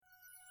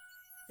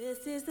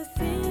This is the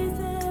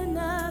season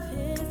of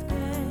His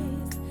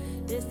grace.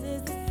 This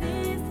is the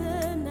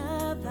season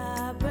of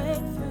our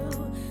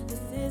breakthrough. This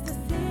is the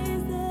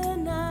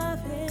season of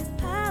His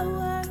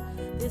power.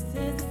 This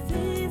is the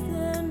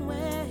season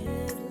where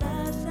His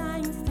love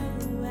shines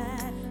through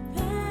at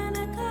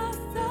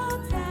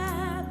Pentecostal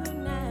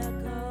Tabernacle,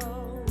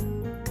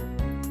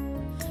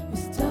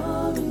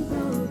 restoring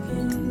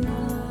broken love.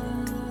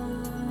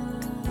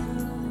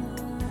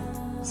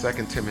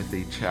 2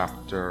 Timothy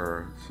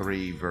chapter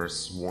 3,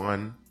 verse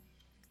 1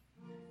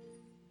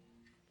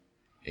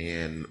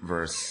 and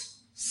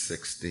verse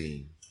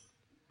 16.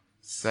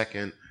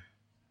 2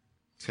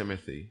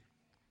 Timothy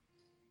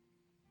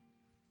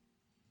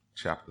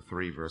chapter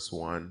 3, verse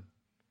 1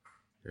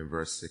 and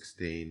verse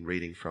 16,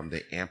 reading from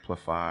the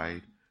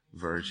Amplified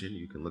Version.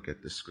 You can look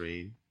at the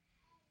screen.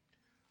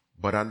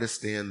 But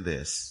understand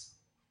this,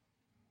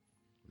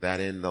 that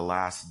in the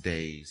last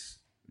days,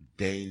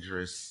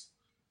 dangerous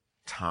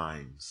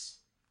times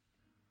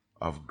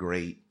of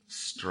great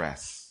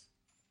stress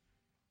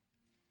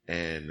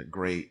and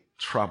great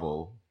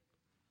trouble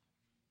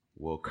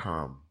will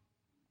come.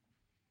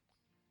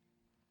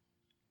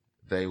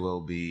 They will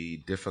be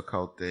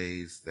difficult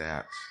days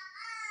that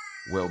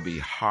will be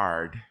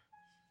hard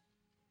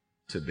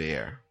to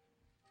bear.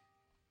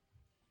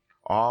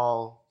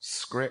 All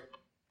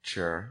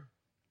scripture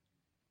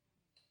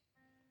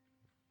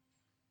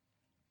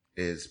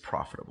is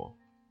profitable.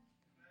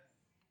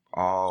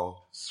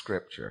 All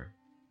scripture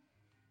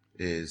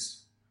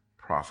is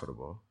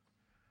profitable.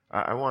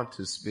 I want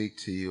to speak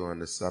to you on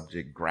the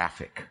subject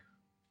graphic.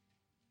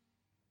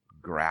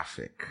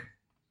 Graphic.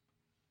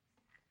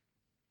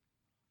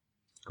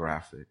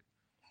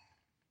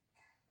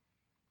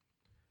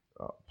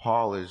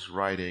 Paul is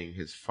writing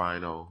his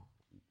final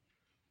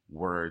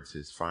words,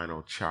 his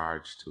final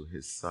charge to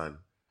his son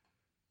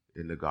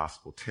in the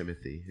gospel,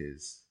 Timothy,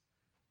 his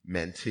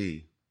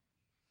mentee.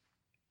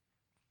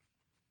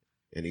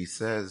 And he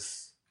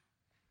says,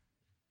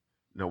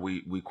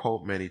 we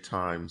quote many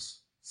times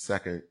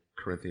 2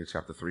 Corinthians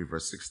chapter 3,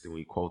 verse 16.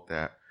 We quote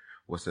that,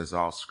 what says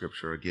all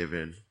scripture are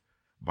given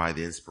by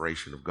the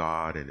inspiration of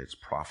God, and it's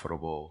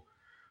profitable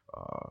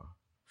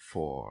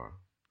for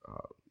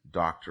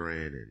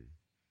doctrine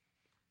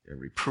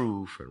and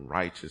reproof and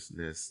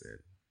righteousness and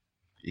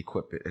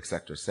equipment,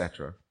 etc.,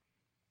 etc.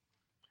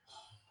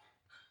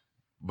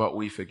 But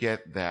we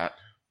forget that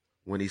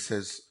when he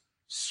says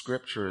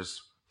scripture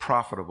is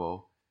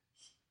profitable,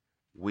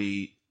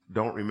 we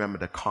don't remember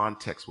the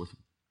context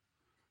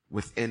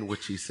within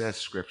which he says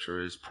scripture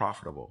is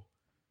profitable.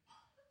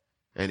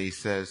 And he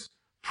says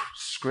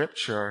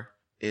scripture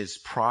is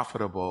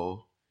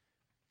profitable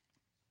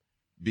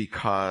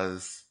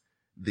because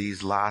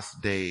these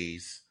last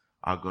days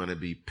are going to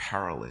be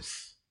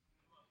perilous,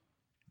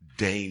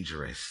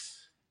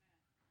 dangerous,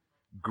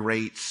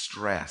 great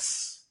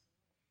stress.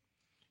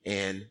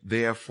 And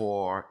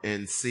therefore,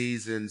 in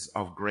seasons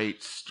of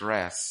great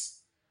stress,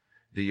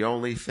 the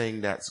only thing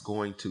that's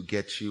going to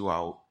get you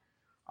out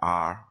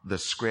are the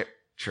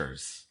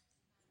scriptures.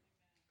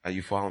 Are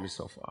you following me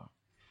so far?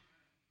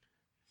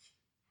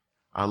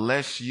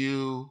 Unless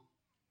you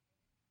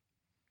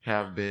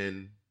have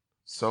been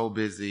so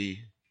busy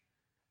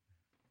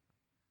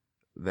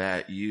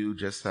that you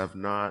just have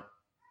not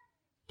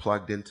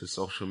plugged into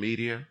social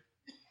media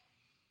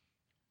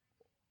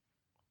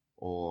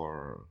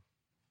or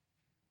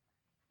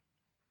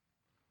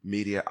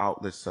media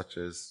outlets such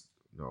as,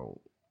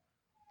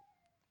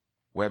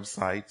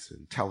 websites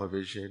and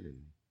television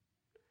and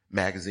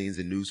magazines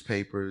and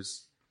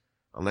newspapers,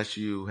 unless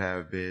you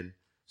have been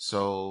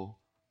so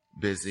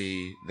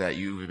busy that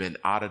you've been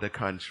out of the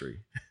country,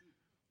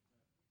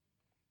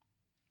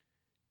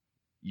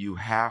 you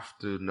have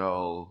to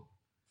know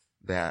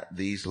that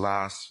these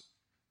last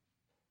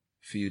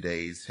few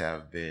days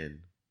have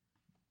been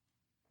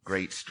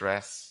great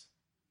stress,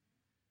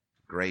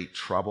 great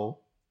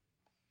trouble,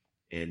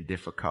 and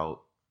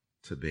difficult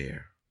to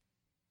bear.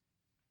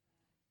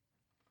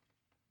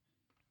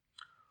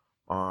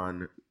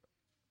 On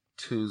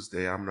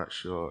Tuesday, I'm not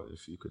sure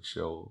if you could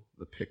show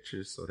the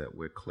pictures so that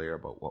we're clear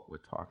about what we're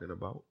talking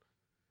about.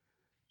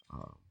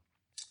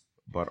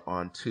 But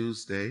on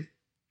Tuesday,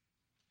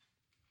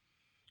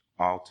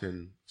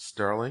 Alton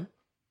Sterling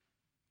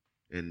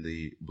in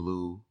the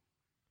blue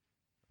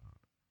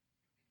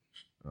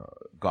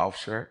golf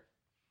shirt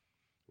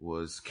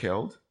was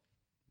killed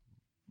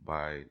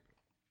by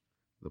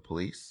the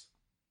police.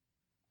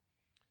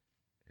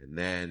 And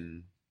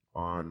then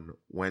on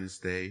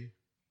Wednesday,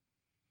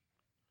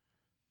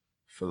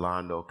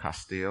 Philando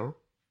Castile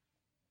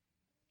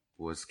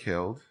was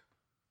killed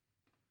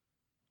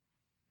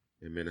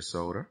in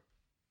Minnesota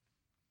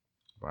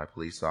by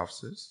police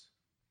officers.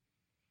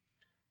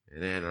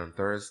 And then on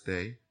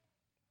Thursday,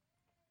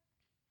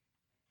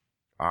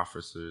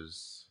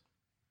 officers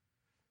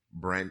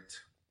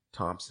Brent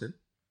Thompson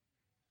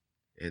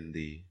in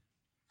the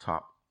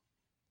top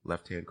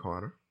left-hand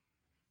corner,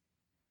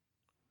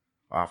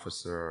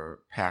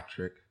 Officer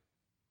Patrick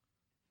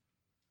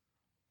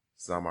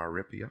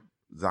Zamarripa,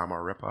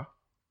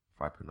 if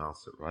I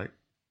pronounce it right,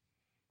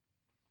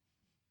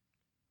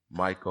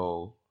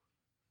 Michael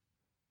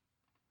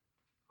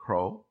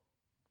Crow,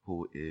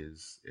 who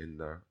is in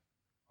the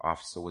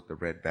officer with the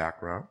red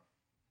background,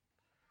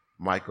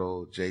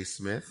 Michael J.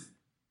 Smith,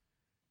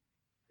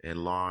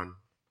 and Lon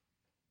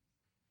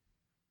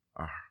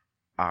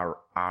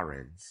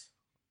Arens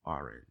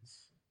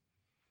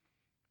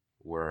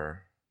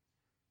were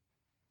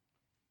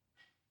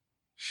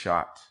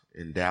shot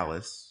in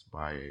Dallas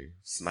by a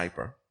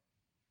sniper.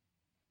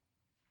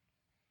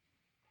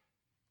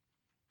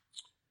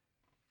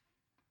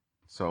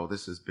 So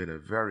this has been a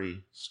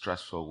very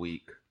stressful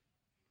week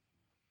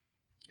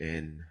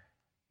in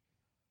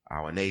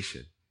our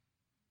nation.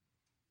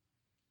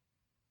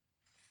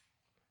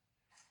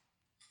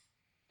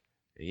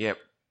 And yet,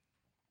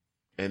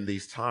 in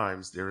these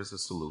times, there is a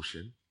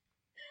solution,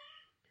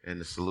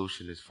 and the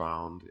solution is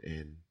found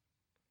in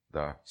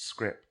the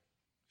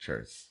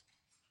scriptures.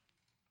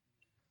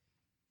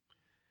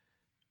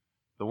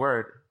 The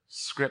word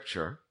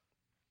scripture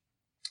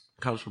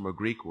comes from a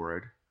Greek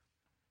word,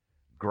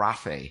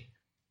 graphe,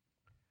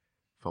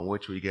 from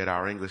which we get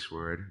our English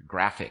word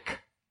graphic.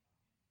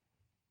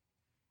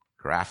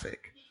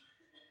 Graphic.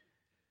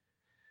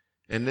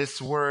 And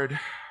this word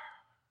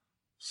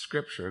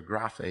scripture,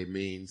 graphe,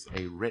 means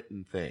a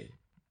written thing.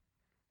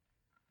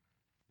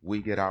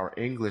 We get our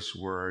English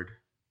word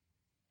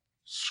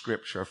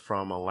scripture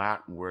from a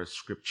Latin word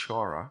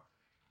scriptura,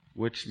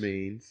 which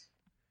means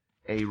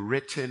a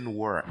written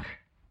work,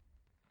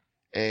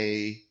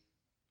 a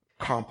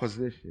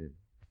composition,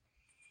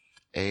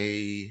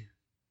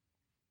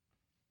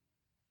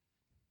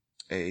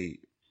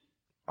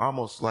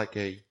 almost like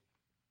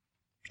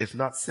it's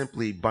not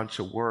simply a bunch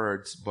of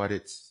words, but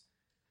it's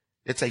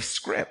a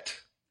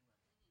script.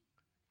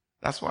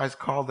 That's why it's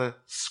called the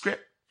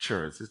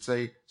scriptures. It's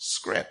a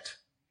script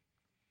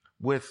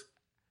with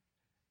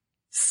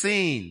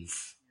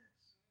scenes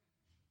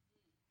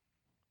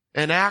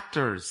and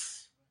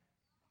actors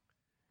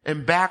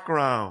and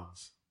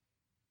backgrounds.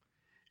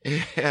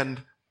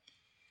 And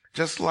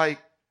just like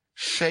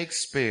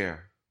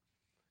Shakespeare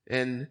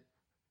in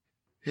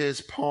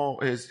his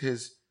plays,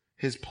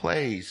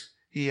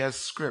 he has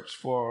scripts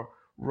for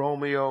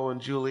Romeo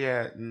and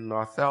Juliet and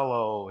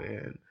Othello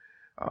and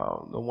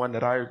the one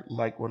that I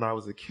liked when I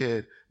was a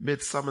kid,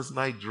 Midsummer's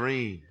Night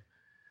Dream.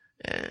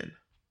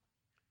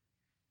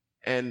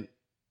 And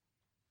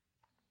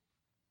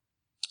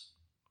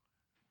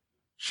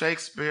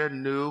Shakespeare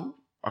knew,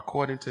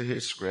 according to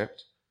his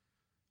script,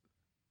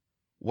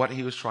 what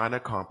he was trying to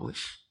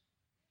accomplish.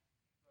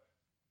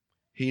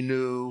 He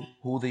knew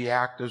who the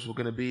actors were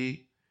going to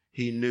be.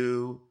 He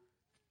knew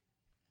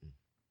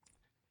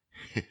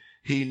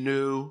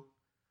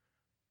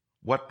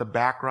what the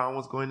background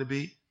was going to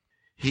be.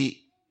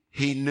 He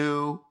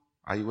knew,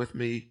 are you with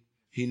me?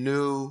 He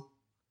knew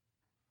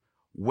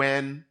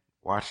when,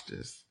 watch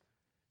this,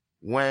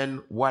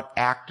 what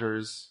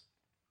actors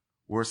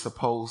were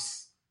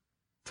supposed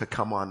to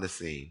come on the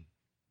scene.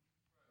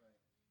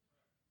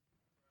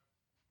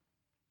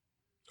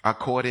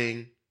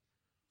 According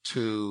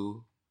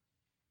to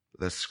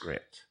the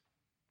script.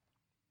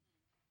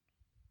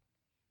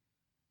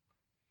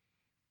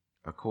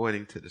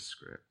 According to the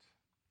script.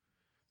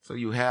 So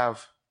you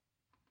have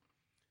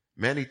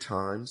many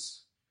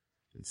times,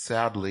 and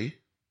sadly,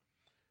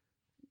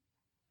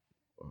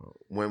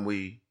 when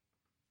we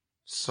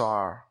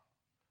saw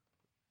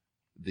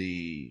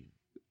the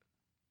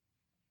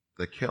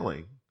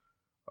killing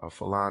of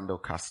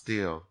Philando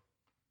Castile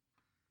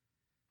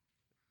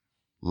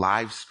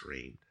live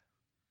streamed,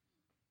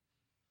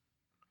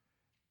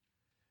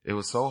 it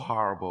was so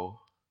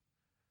horrible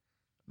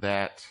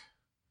that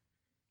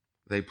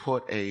they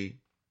put a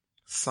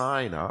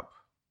sign up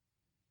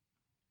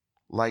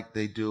like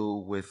they do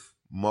with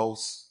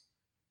most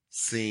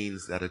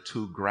scenes that are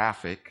too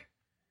graphic.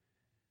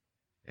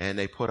 And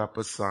they put up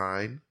a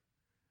sign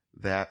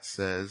that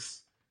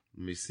says,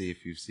 let me see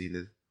if you've seen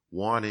it,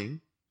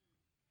 warning,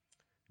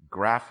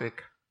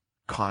 graphic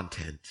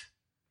content.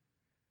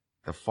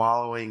 The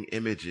following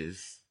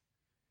images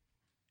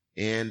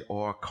and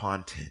or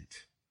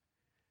content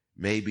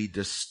may be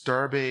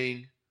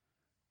disturbing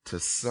to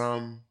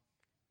some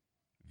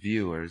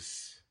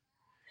viewers.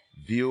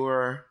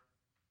 Viewer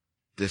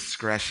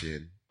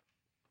discretion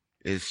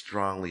is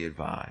strongly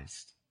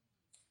advised.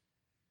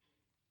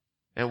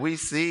 And we've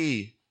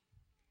seen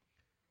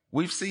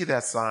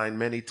that sign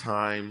many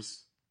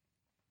times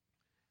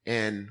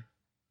in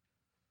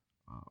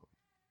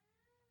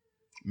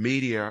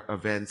media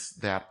events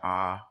that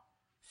are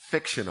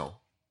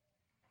fictional.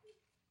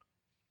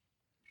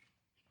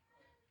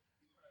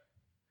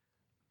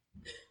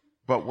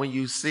 But when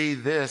you see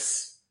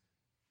this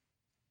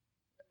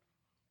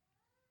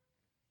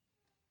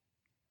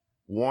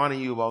warning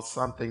you about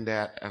something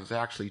that has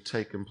actually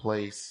taken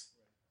place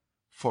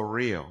for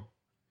real,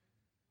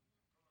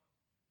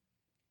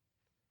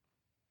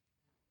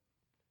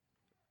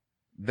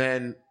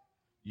 then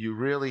you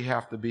really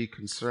have to be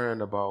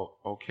concerned about,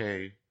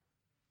 okay,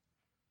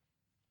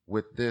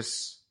 with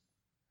this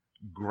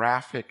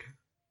graphic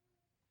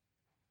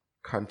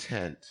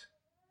content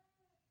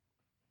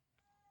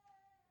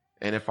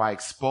And if I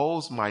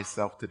expose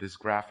myself to this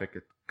graphic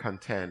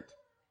content,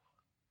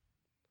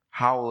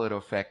 how will it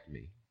affect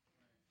me?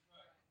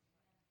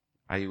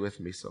 Are you with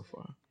me so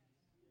far?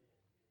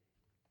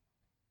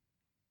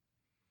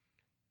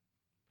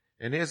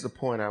 And here's the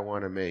point I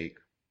want to make.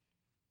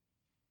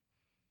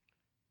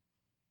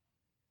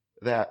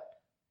 That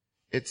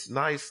it's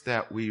nice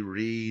that we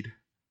read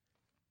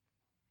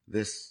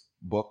this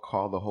book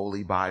called the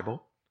Holy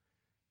Bible.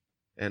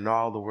 And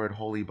all the word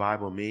Holy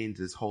Bible means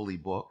is holy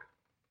book.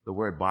 The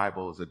word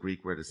Bible is a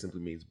Greek word that simply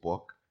means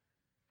book.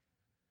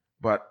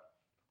 But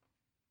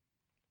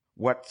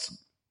what's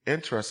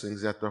interesting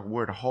is that the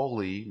word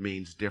holy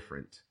means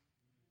different.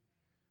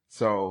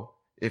 So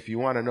if you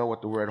want to know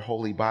what the word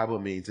Holy Bible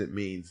means, it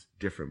means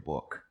different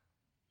book.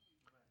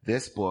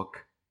 This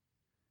book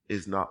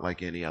is not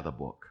like any other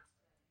book.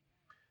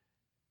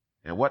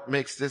 And what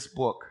makes this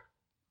book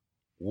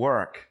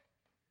work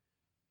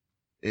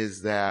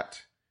is that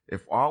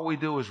if all we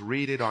do is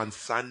read it on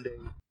Sunday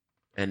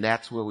and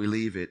that's where we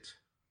leave it,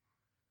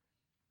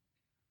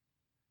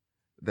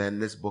 then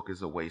this book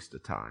is a waste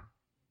of time.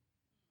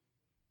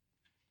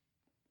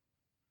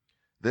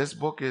 This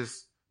book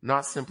is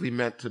not simply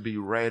meant to be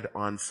read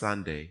on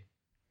Sunday.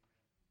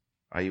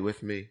 Are you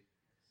with me?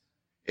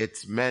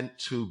 It's meant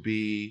to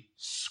be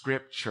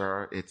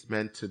scripture. It's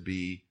meant to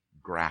be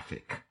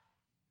graphic.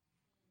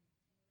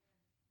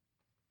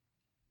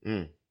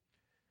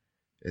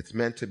 It's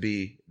meant to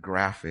be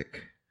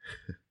graphic.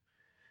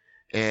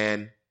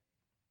 And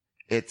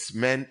it's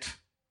meant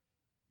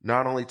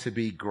not only to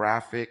be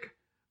graphic,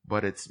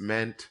 but it's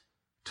meant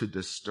to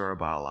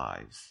disturb our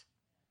lives.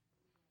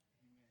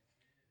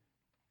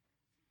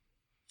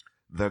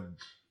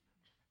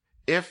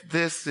 If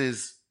this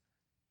is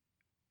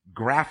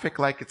graphic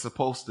like it's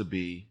supposed to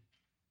be,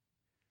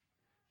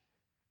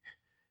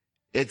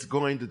 it's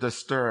going to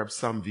disturb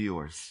some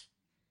viewers.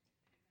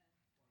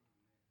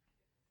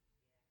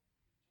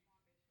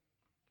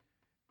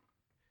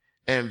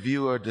 And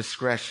viewer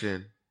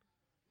discretion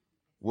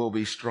will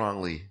be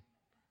strongly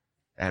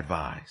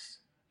advised.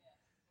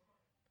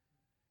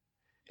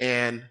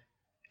 And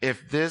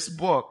if this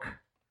book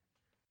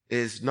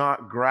is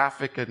not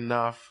graphic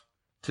enough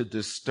to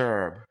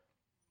disturb,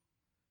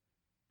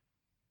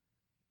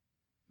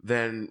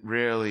 then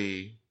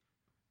really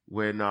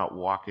we're not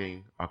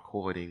walking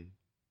according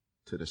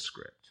to the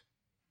script.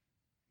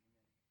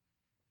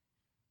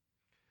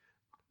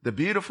 The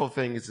beautiful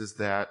thing is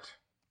that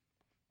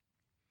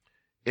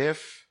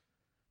if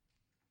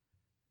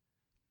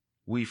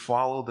we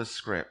follow the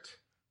script,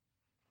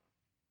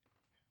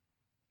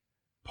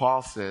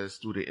 Paul says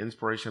through the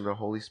inspiration of the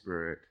Holy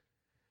Spirit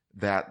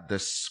that the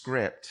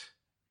script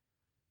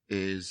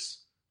is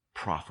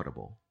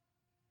profitable.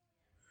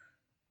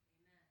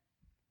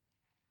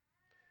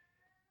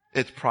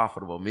 It's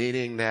profitable,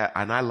 meaning that,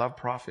 and I love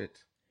profit.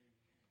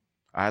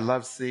 I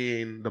love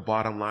seeing the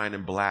bottom line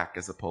in black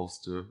as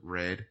opposed to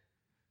red.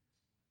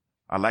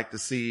 I like to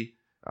see,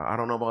 I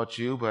don't know about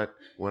you, but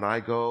when I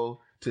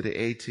go to the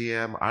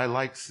ATM, I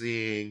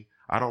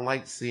don't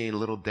like seeing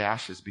little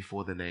dashes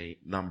before the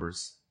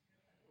numbers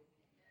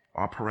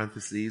or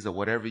parentheses or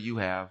whatever you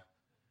have.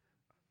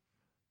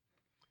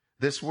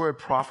 This word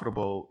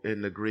profitable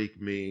in the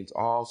Greek means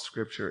all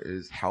scripture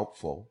is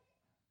helpful.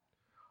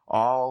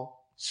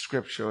 All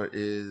scripture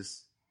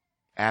is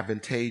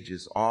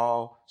advantageous.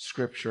 All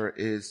scripture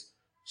is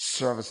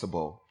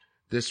serviceable.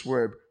 This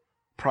word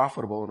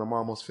profitable, and I'm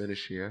almost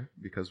finished here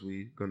because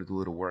we're going to do a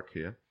little work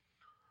here.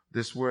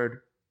 This word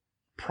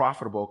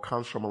profitable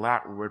comes from a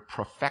Latin word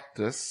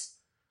profectus,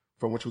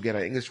 from which we get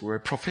our English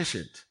word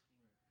proficient.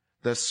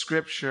 The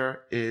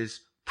scripture is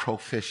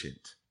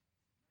proficient.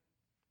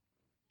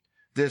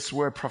 This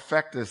word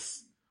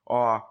profectus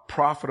or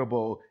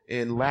profitable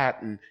in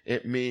Latin,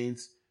 it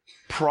means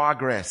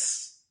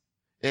progress.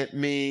 It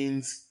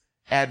means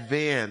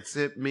advance.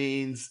 It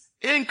means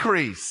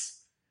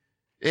increase.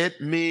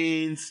 It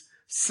means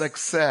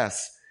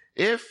success.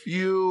 If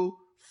you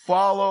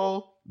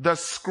follow the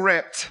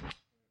script,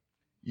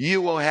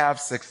 you will have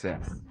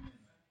success.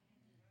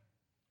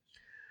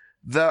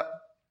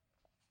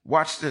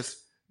 Watch this.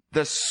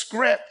 The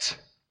script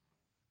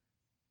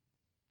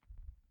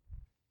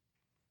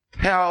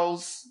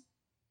tells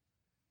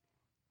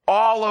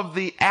all of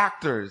the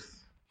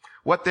actors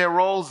what their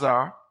roles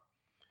are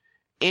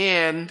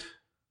and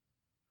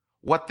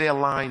what their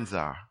lines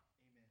are.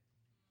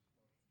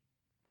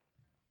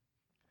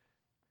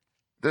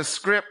 The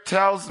script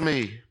tells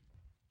me,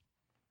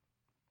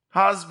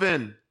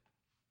 husband,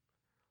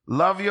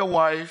 love your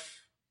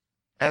wife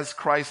as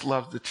Christ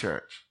loved the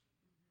church.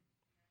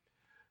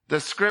 The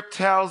script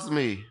tells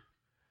me,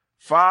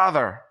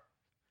 father,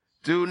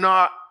 do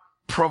not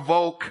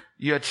provoke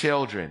your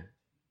children.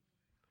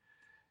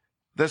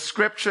 The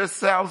scripture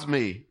tells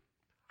me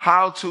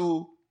how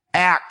to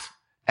act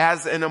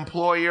as an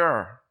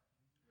employer.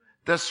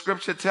 The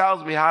scripture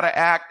tells me how to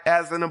act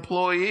as an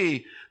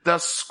employee. The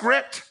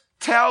script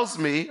tells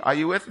me, are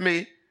you with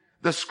me?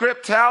 The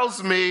script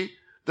tells me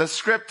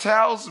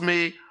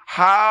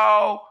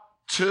how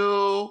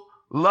to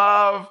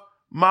love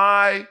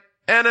my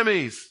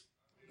enemies.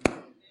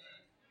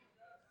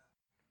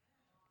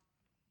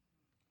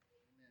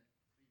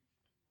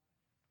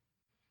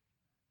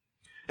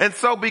 And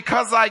so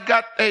because I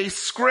got a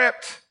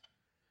script,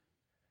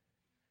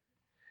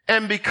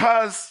 and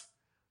because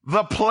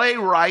the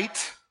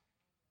playwright,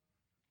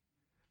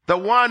 the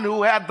one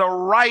who had the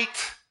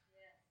right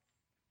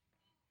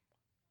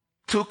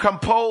to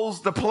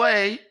compose the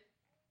play,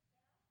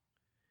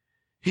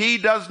 he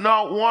does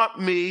not want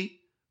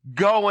me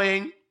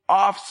going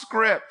off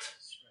script,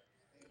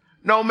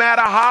 no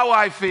matter how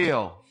I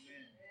feel.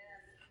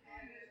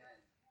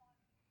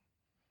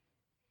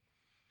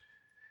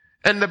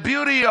 And the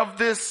beauty of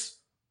this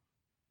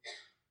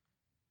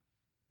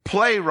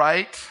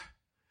playwright,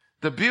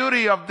 the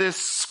beauty of this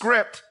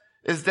script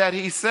is that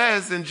he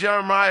says in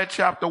Jeremiah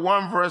chapter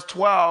 1 verse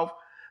 12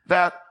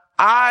 that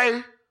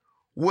I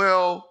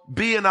will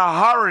be in a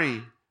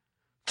hurry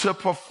to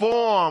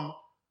perform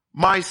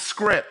my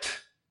script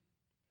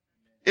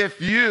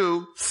if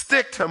you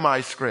stick to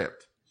my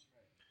script.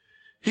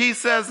 He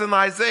says in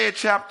Isaiah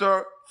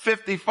chapter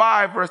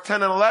 55 verse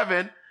 10 and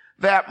 11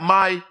 that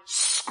my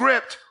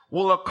script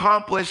will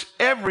accomplish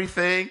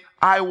everything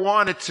I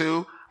want it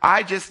to.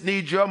 I just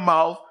need your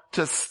mouth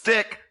to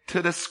stick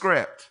to the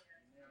script.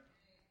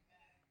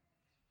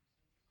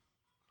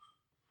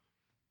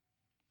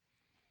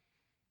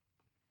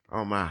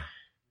 Oh my.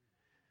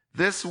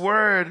 This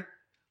word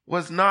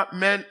was not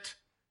meant,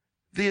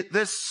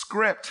 this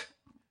script,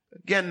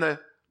 again,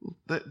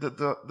 the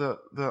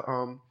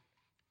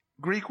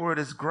Greek word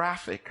is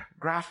graphic.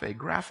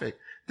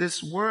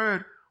 This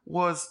word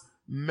was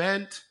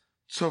meant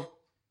to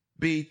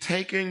be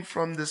taken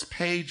from these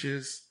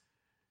pages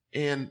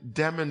and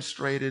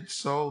demonstrated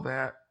so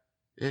that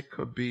it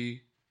could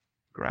be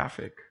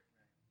graphic.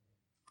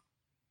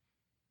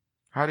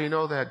 How do you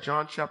know that?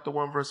 John chapter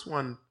 1 verse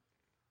 1,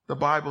 the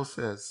Bible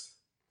says,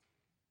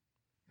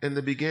 in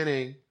the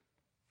beginning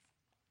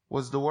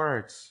was the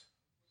words.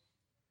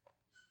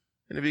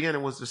 In the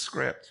beginning was the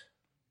script.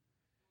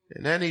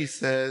 And then he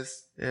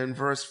says in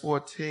verse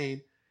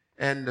 14,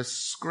 and the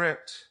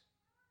script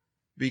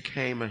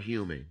became a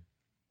human.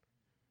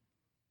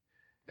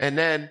 And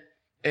then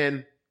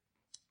in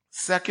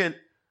 2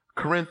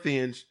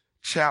 Corinthians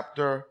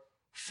chapter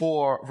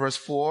 4 verse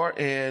 4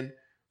 and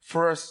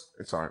 2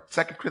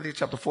 Corinthians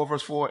chapter 4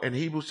 verse 4 and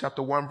Hebrews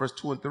chapter 1 verse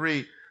 2 and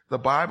 3, the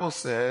Bible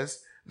says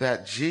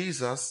that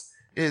Jesus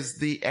is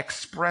the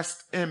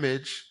expressed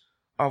image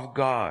of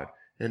God.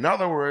 In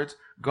other words,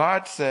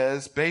 God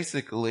says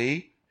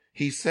basically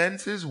he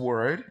sends his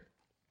word.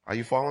 Are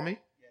you following me?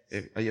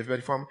 Yes. Are you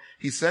everybody following me?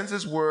 He sends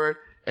his word,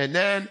 and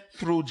then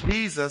through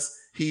Jesus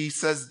he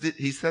says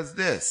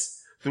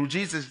this. Through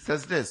Jesus he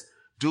says this.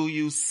 Do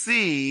you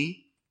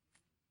see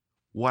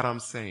what I'm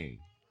saying?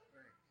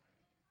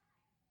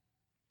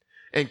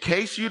 In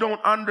case you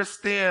don't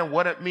understand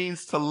what it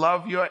means to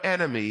love your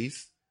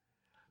enemies,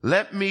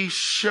 let me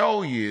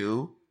show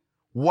you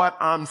what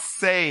I'm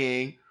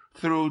saying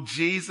through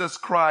Jesus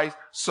Christ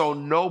so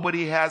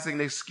nobody has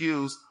an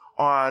excuse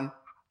on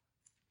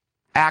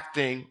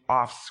acting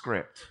off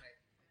script.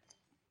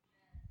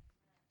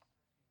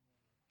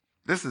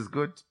 This is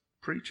good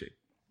preaching.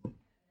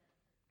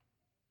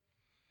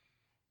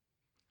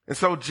 And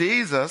so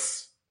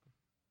Jesus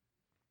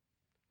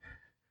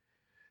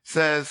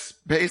says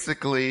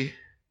basically,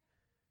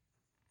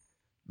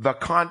 the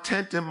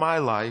content in my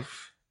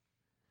life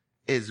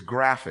is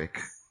graphic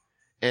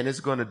and it's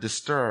going to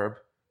disturb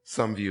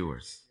some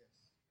viewers.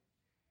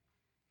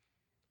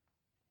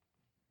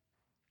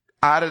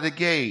 Out of the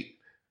gate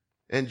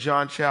in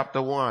John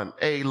chapter 1,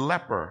 a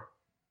leper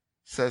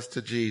says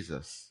to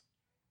Jesus,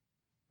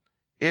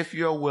 if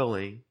you're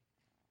willing,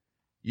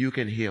 you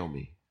can heal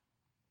me.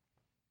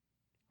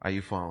 Are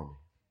you following me?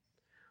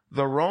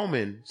 The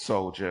Roman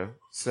soldier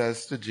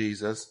says to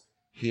Jesus,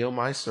 heal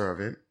my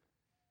servant.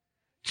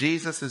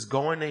 Jesus is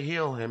going to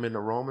heal him, and the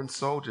Roman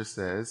soldier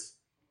says,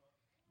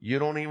 you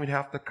don't even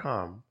have to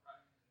come.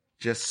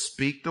 Just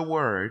speak the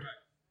word,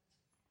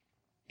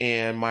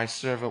 and my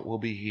servant will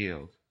be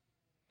healed.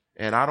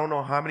 And I don't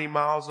know how many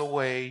miles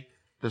away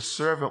the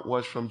servant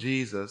was from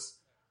Jesus,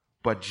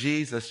 but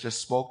Jesus just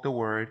spoke the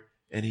word,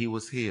 and he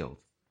was healed.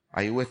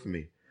 Are you with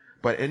me?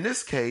 But in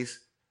this case,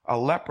 a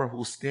leper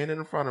who's standing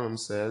in front of him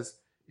says,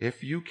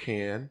 if you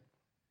can,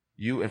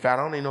 in fact, I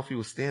don't even know if he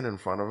was standing in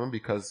front of him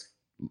because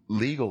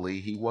legally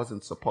he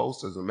wasn't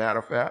supposed to. As a matter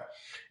of fact,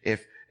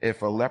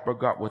 if a leper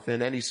got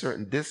within any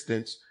certain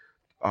distance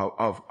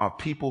of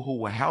people who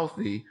were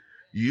healthy,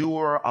 you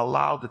were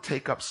allowed to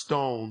take up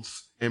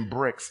stones and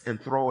bricks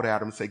and throw it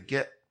at him and say,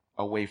 get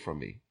away from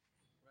me.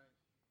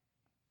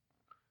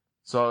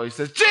 So he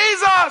says,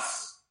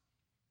 Jesus,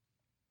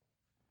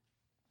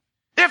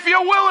 if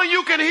you're willing,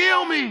 you can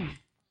heal me.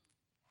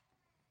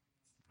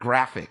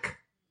 Graphic.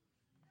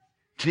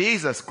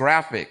 Jesus,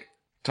 graphic.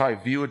 Sorry,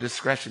 viewer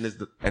discretion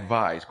is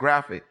advised.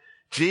 Graphic.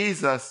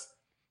 Jesus.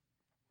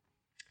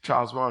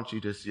 Charles, why don't you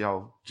just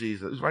yell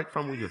Jesus? It's right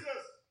from where you. Jesus.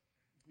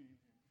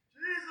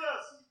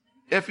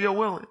 If you're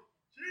willing.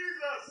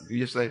 Jesus.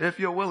 You say, if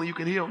you're willing, you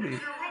can heal me.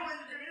 If you're willing,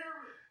 you can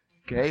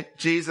heal me. Okay.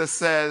 Jesus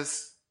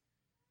says,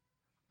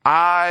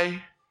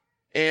 I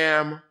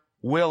am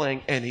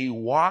willing. And he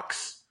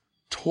walks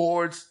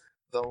towards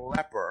the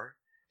leper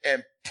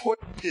and put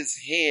his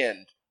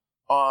hand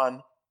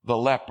on the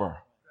leper.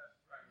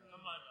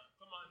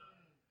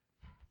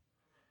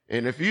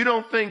 And if you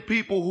don't think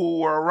people who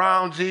were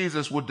around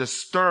Jesus were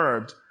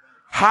disturbed,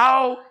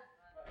 how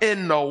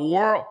in the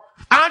world?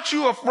 Aren't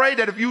you afraid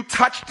that if you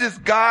touch this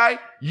guy,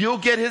 you'll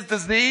get his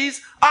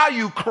disease? Are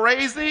you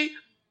crazy?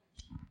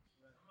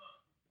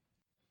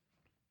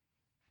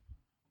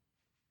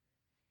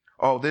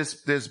 Oh,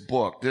 this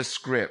book, this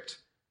script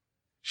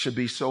should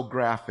be so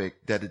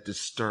graphic that it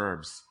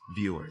disturbs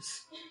viewers.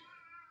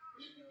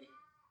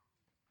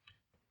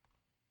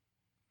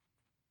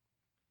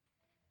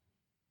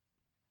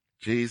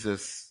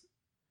 Jesus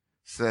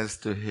says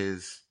to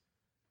his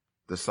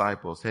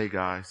disciples, hey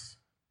guys,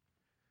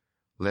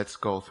 let's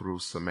go through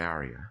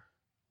Samaria.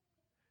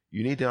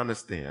 You need to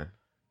understand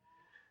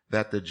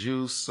that the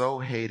Jews so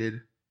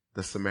hated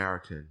the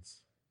Samaritans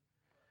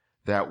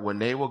that when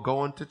they were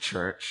going to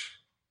church,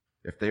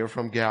 if they were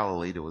from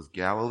Galilee, there was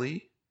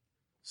Galilee,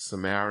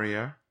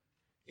 Samaria,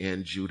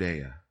 and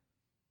Judea.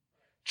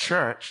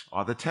 Church,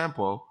 or the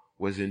temple,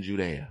 was in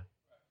Judea.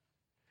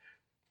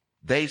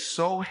 They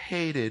so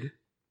hated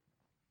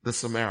the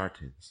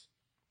Samaritans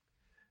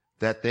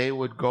that they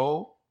would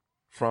go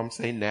from,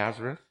 say,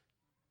 Nazareth,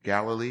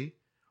 Galilee,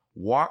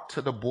 walk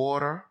to the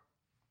border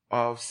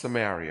of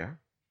Samaria,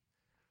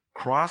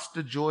 cross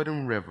the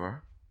Jordan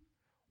River,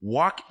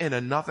 walk in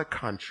another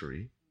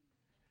country.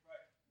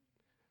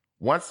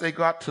 Once they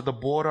got to the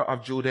border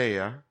of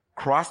Judea,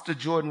 cross the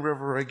Jordan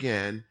River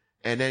again,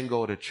 and then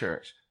go to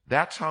church.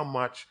 That's how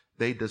much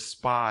they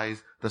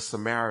despised the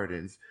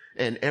Samaritans.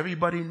 And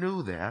everybody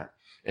knew that.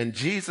 And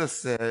Jesus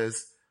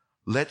says,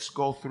 let's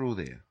go through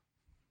there.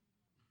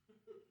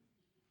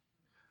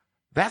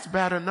 That's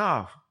bad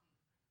enough.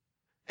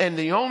 And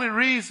the only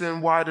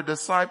reason why the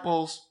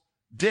disciples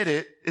did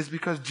it is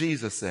because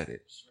Jesus said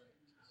it.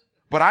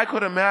 But I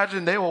could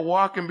imagine they were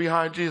walking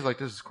behind Jesus like,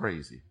 this is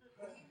crazy.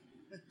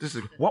 This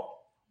is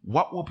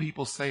what will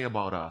people say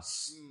about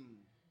us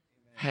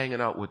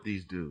hanging out with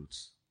these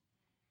dudes?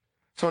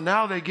 So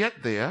now they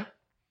get there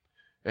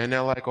and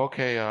they're like,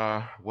 okay,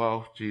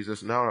 well,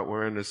 Jesus, now that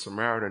we're in this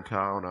Samaritan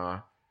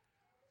town,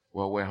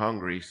 well, we're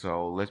hungry,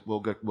 so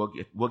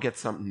we'll get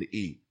something to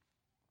eat.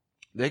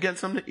 They get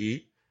something to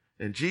eat,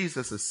 and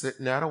Jesus is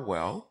sitting at a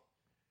well,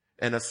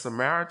 and a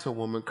Samaritan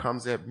woman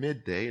comes at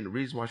midday, and the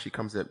reason why she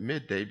comes at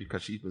midday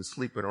because she's been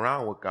sleeping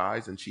around with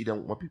guys, and she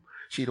don't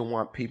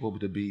want people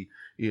to be,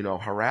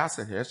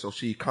 harassing her, so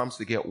she comes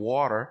to get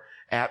water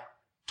at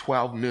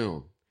 12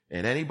 noon.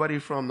 And anybody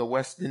from the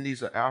West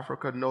Indies or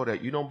Africa know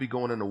that you don't be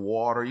going in the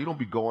water. You don't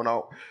be going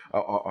out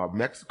or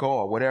Mexico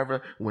or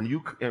whatever. When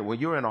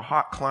you're in a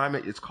hot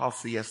climate, it's called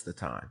siesta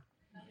time.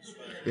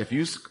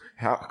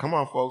 Come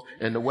on, folks,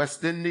 in the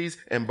West Indies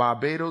and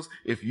Barbados,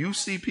 if you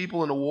see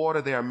people in the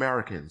water, they're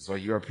Americans or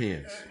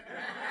Europeans.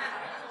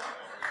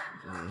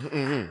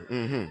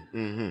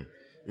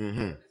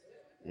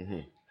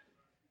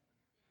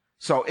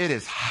 So it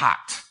is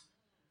hot.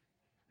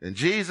 And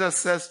Jesus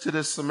says to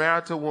this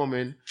Samaritan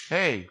woman,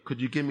 hey,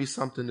 could you give me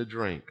something to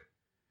drink?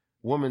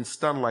 Woman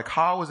stunned, like,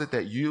 how is it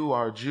that you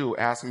are a Jew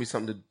asking me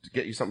something to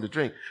get you something to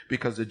drink?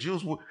 Because the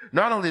Jews would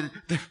not only,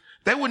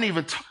 they wouldn't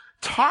even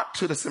talk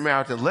to the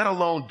Samaritan, let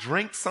alone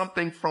drink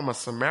something from a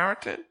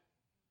Samaritan.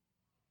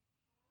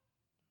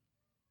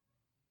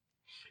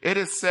 It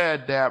is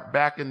said that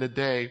back in the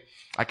day,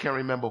 I can't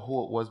remember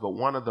who it was, but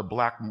one of the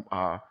black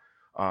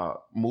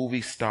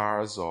movie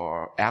stars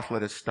or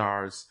athletic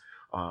stars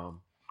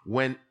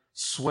went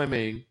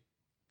swimming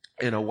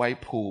in a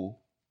white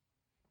pool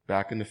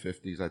back in the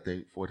 50s, I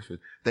think, 40s, 50s.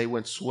 They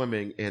went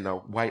swimming in a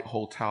white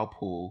hotel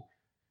pool,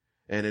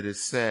 and it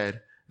is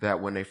said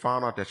that when they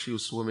found out that she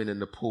was swimming in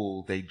the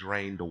pool, they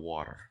drained the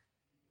water.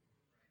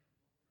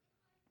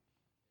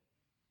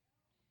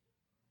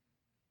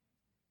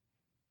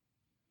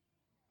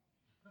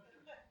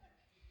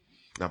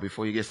 Now,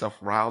 before you get yourself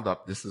riled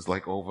up, this is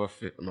like over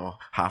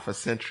half a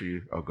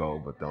century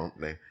ago, but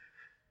don't they?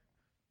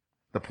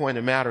 The point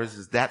of the matter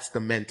is that's the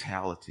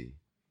mentality.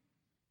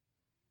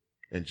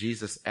 And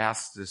Jesus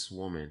asked this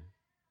woman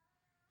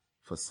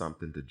for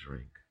something to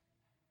drink.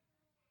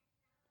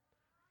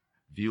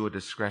 Viewer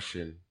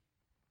discretion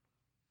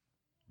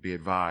be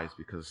advised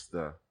because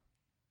the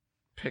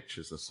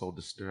pictures are so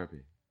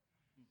disturbing.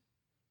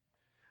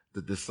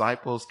 The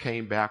disciples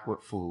came back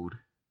with food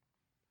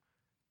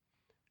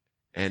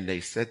and they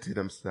said to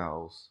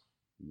themselves,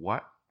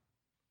 what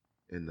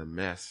in the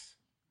mess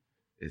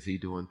is he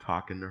doing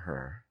talking to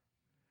her?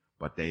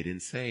 But they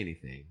didn't say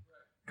anything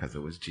because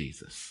it was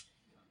Jesus.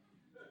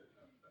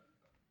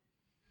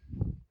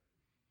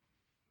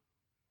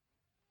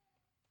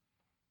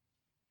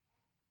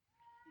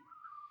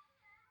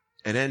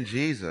 And then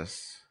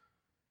Jesus,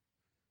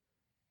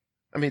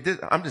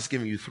 I'm just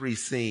giving you 3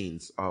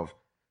 scenes of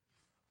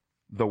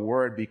the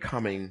Word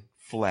becoming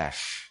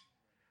flesh,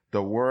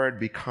 the Word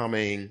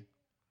becoming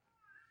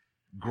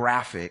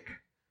graphic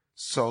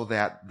so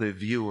that the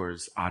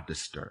viewers are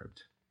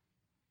disturbed.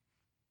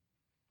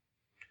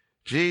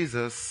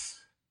 Jesus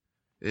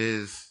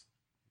is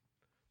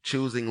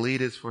choosing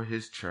leaders for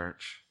his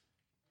church.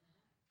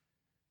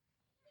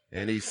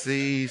 and he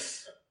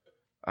sees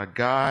a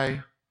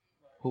guy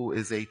who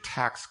is a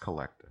tax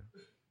collector.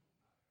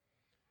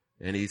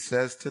 And he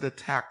says to the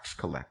tax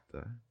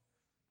collector,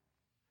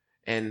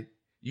 and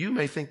you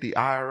may think the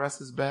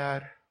IRS is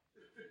bad.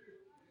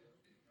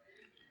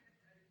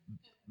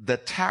 The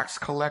tax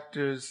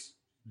collectors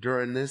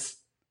during this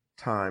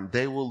time,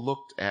 they were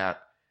looked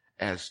at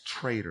as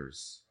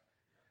traitors.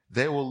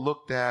 They were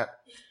looked at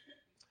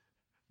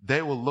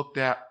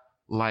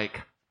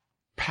like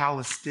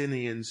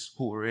Palestinians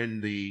who were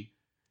in the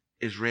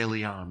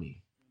Israeli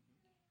army.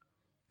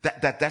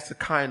 That's the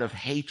kind of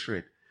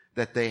hatred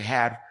that they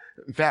had.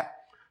 In fact,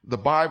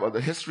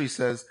 the history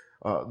says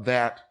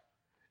that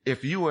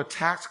if you were a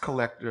tax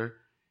collector,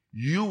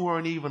 you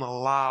weren't even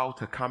allowed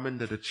to come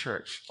into the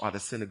church or the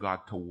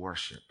synagogue to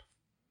worship.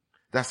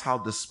 That's how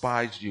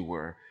despised you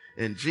were.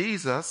 And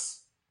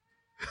Jesus,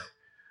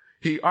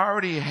 he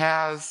already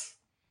has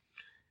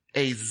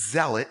a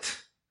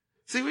zealot.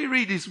 See, we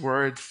read these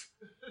words,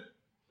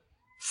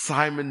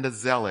 Simon the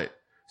Zealot.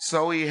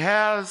 So he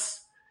has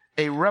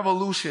a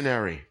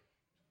revolutionary.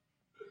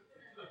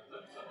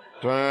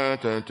 Dun,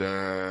 dun,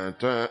 dun,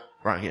 dun,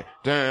 right here.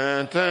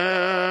 Dun,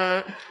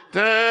 dun,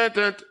 dun,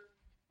 dun.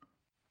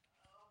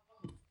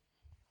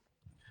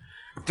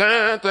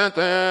 Dun, dun,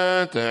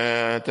 dun,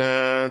 dun,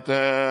 dun,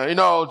 dun. You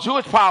know,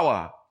 Jewish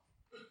power.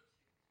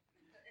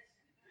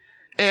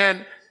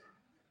 And,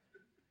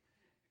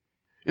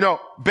 you know,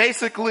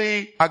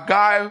 basically a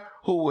guy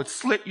who would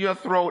slit your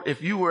throat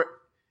if you were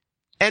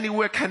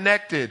anywhere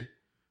connected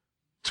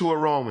to a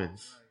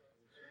Romans.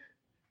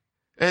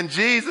 And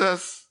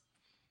Jesus,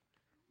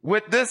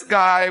 with this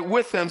guy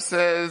with him,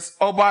 says,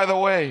 oh, by the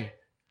way,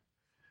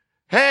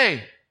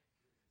 hey,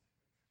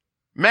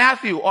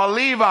 Matthew or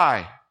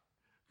Levi,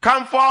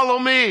 come follow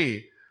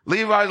me.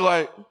 Levi's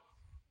like,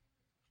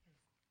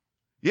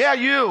 yeah,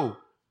 you,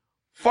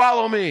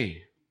 follow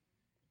me.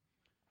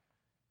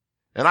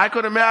 And I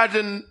could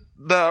imagine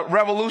the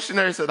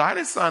revolutionary said, I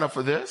didn't sign up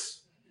for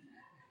this.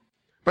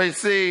 But you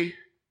see,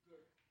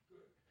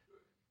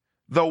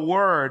 the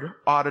word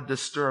ought to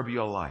disturb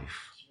your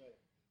life.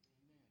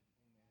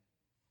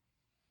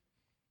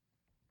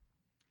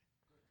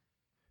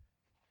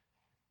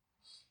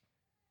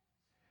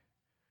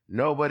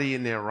 Nobody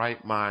in their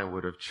right mind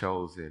would have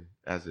chosen,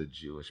 as a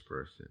Jewish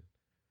person,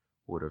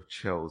 would have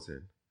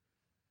chosen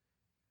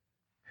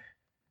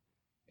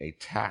a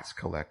tax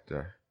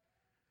collector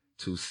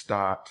to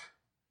start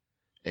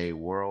a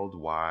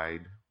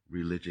worldwide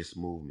religious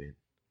movement.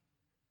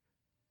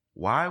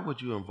 Why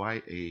would you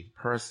invite a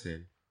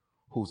person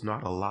who's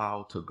not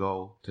allowed to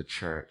go to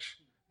church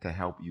to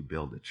help you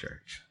build a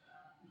church?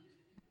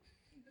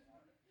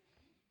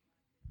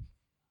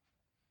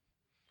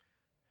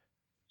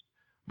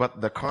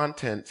 But the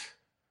content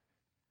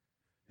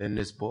in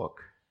this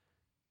book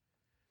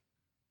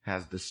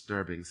has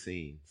disturbing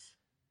scenes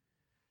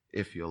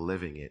if you're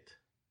living it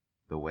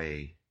the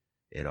way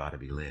it ought to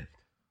be lived.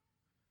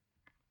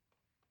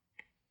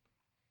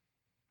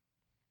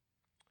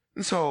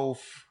 And so,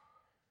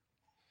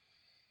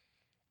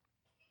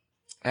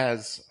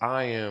 as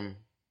I am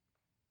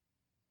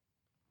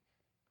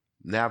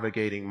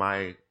navigating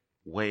my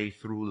way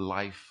through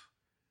life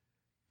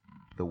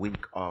the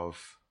week of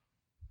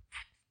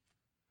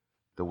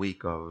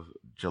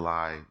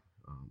July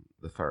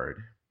the 3rd,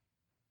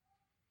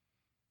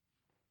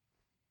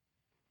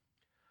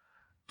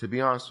 to be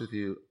honest with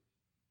you,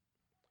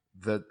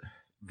 the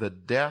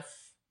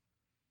death,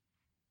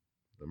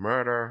 the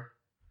murder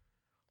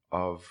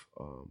of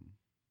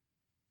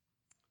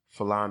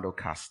Philando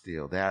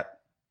Castile, that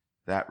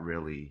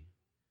really,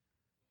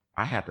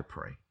 I had to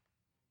pray.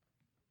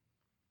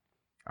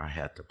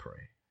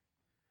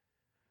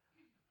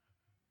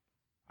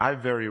 I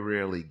very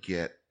rarely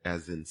get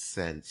as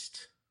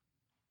incensed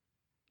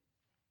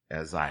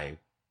as I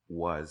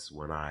was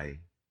when I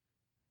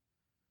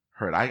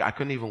heard. I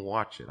couldn't even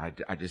watch it. I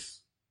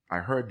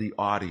heard the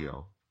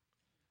audio.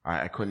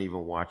 I couldn't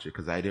even watch it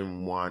because I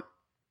didn't want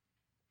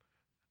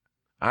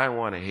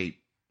to hate.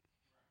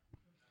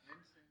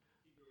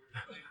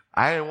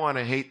 I didn't want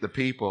to hate the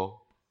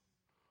people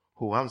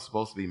who I'm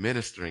supposed to be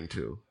ministering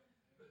to.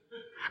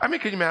 I mean,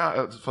 can you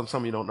imagine, from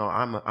some of you don't know,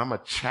 I'm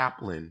a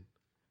chaplain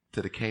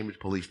to the Cambridge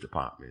Police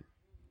Department.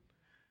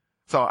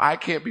 So I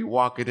can't be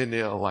walking in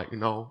there like,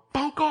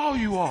 bunk all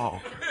you all.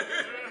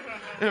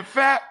 In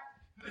fact,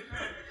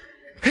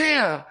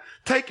 here,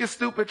 take your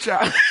stupid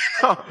child.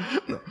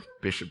 No,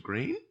 Bishop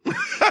Green.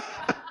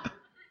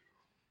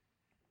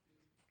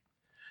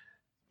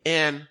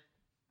 And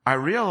I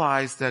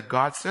realized that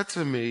God said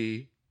to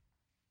me,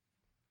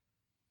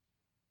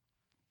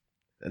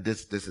 and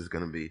this is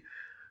going to be,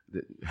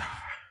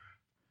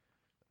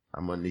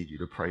 I'm going to need you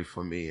to pray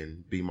for me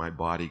and be my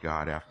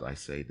bodyguard after I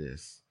say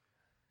this.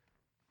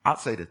 I'll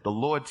say that the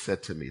Lord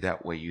said to me,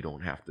 that way you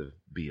don't have to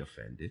be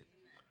offended.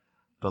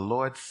 The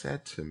Lord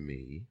said to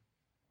me,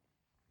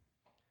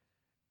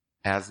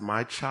 as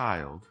my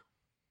child,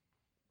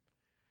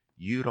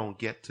 you don't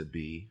get to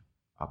be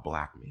a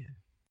black man.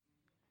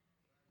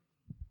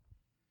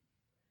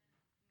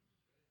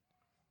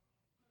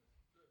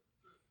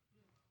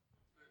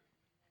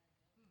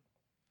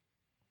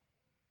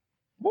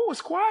 Whoa,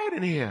 it's quiet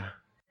in here.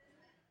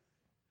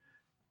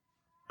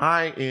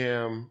 I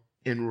am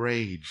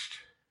enraged.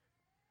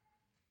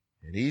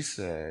 And he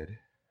said,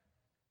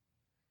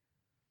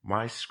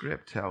 my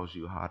script tells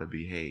you how to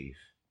behave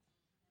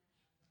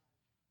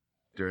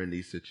during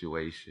these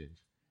situations,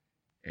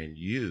 and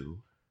you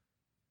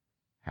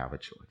have a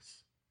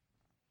choice.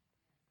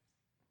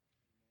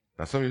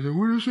 Now some of you say,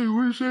 what do you say?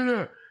 What do you say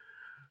that?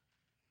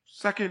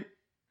 Second,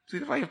 see,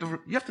 you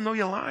have to know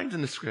your lines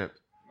in the script.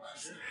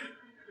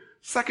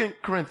 2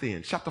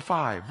 Corinthians chapter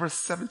 5, verse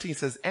 17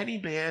 says, any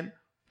man.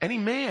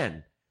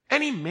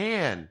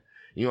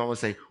 You always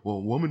say,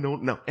 well, woman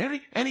don't know.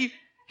 Any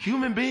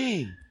human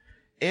being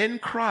in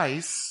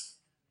Christ,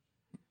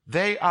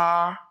 they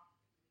are,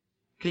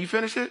 can you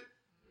finish it?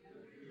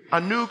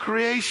 A new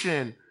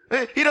creation.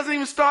 He doesn't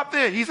even stop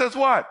there. He says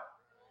what?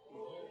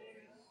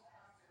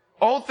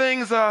 Old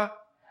things are,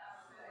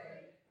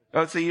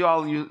 see,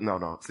 y'all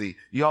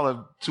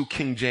are too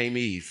King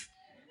James.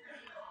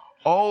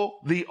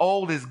 The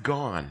old is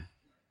gone.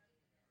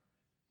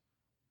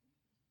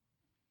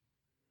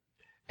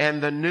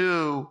 And the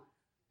new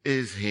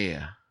is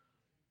here.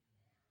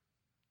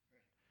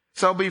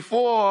 So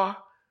before,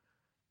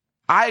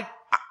 I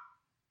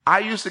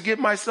used to give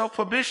myself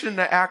permission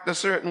to act a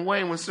certain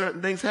way when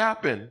certain things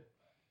happen.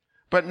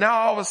 But now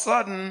all of a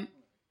sudden,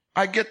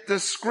 I get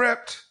this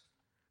script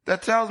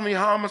that tells me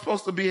how I'm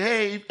supposed to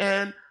behave,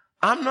 and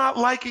I'm not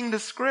liking the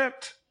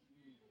script.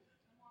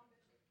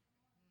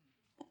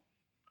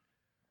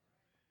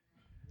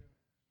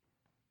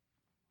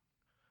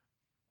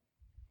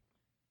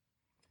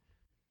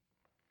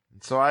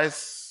 So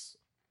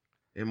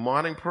in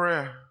morning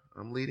prayer,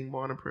 I'm leading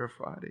morning prayer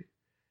Friday.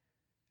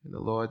 And the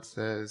Lord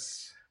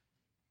says,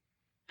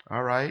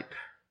 all right,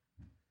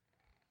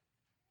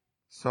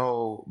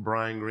 so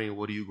Brian Green,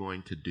 what are you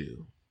going to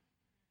do?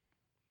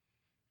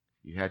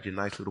 You had your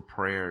nice little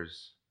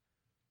prayers.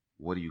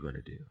 What are you going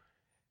to do?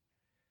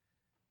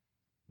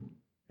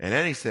 And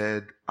then he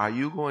said, are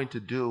you going to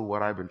do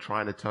what I've been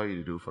trying to tell you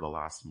to do for the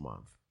last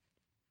month?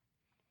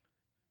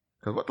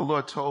 Because what the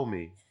Lord told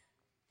me,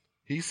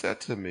 he said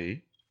to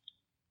me,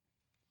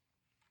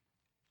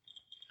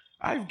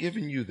 I've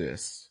given you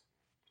this.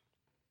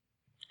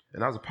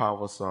 And that was a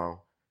powerful song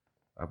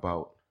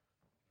about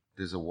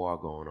there's a war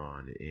going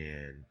on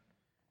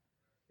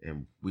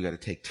and we got to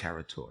take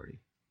territory.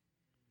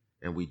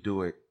 And we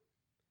do it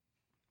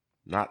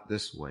not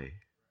this way,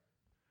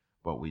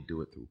 but we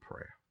do it through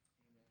prayer.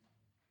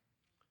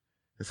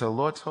 And so the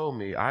Lord told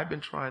me, I've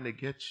been trying to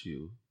get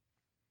you,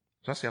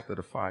 especially after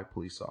the 5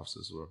 police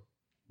officers were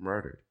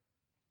murdered.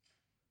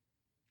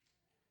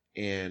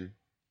 And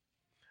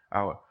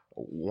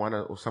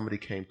somebody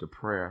came to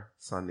prayer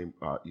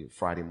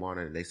Friday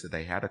morning, and they said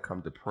they had to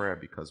come to prayer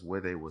because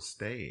where they were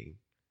staying,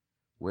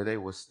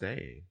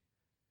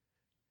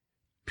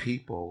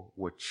 people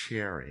were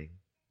cheering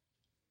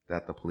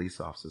that the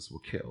police officers were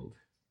killed.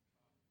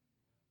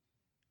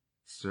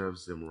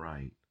 Serves them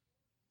right.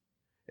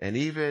 And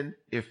even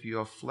if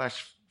your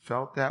flesh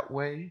felt that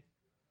way,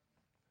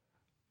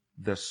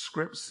 the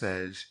script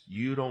says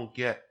you don't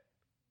get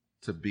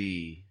to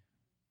be.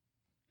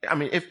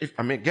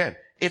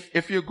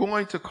 If you're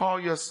going to call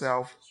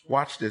yourself,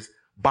 watch this,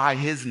 by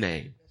his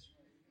name,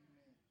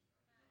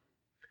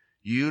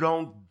 you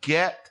don't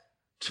get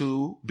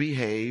to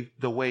behave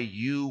the way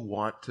you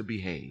want to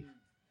behave.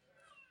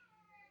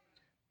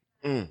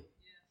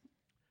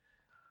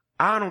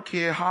 I don't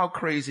care how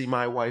crazy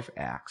my wife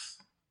acts.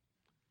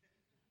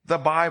 The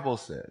Bible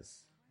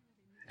says,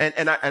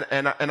 and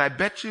I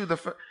bet you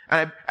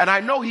and I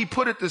know he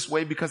put it this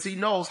way because he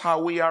knows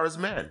how we are as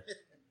men.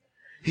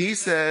 He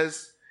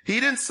says, he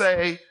didn't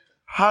say,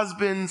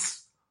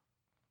 husbands,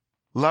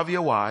 love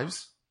your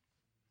wives.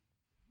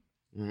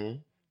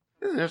 Isn't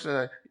it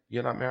interesting?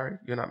 You're not married.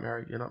 You're not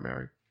married. You're not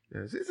married.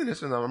 Yes. Isn't it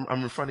interesting?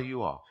 I'm in front of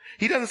you all.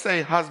 He doesn't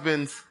say,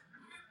 husbands,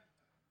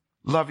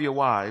 love your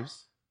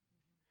wives.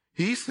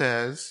 He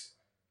says,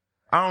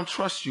 I don't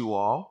trust you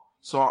all,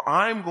 so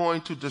I'm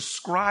going to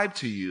describe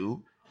to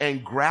you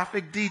in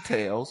graphic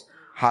details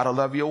how to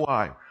love your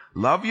wife.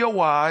 Love your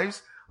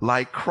wives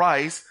like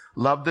Christ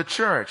loved the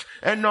church.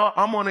 And no,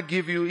 I'm going to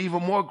give you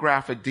even more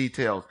graphic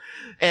details.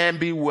 And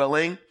be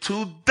willing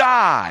to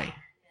die.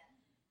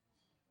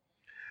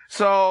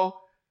 So,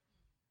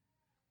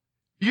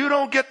 you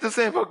don't get to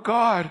say, but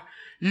God,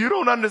 you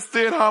don't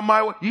understand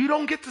how you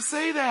don't get to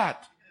say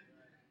that.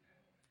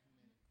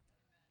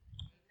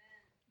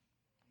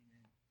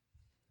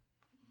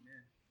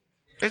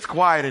 It's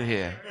quiet in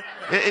here.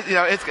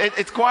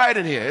 It's quiet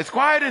in here. It's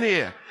quiet in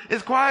here.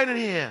 It's quiet in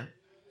here.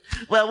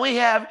 Well, we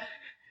have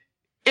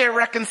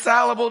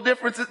irreconcilable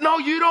differences. No,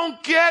 you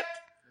don't get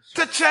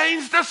to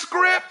change the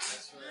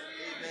script.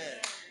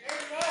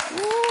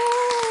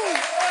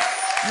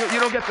 You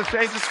don't get to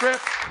change the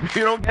script.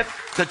 You don't get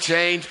to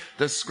change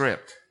the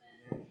script.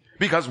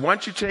 Because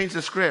once you change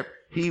the script,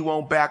 he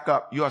won't back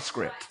up your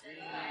script.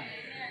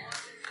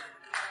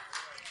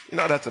 You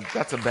know, that's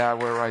a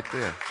bad word right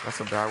there. That's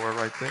a bad word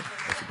right there.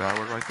 That's a bad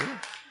word right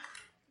there.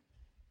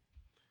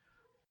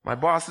 My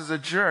boss is a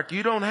jerk.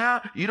 You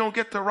don't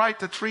get the right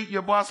to treat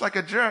your boss like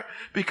a jerk,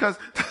 because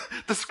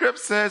the script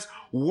says,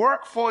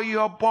 work for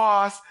your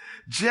boss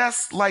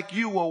just like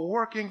you were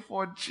working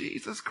for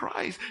Jesus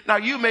Christ. Now,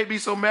 you may be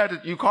so mad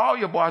that you call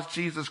your boss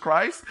Jesus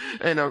Christ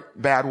in a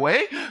bad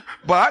way,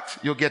 but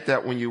you'll get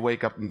that when you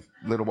wake up a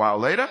little while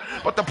later.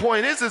 But the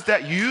point is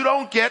that you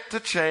don't get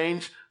to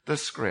change the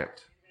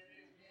script.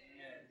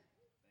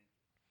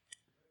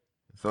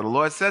 So the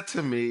Lord said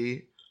to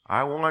me,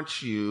 I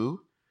want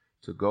you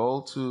to go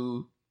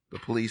to the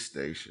police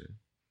station,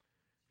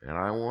 and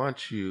I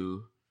want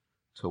you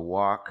to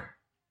walk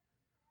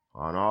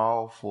on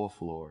all 4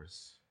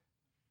 floors,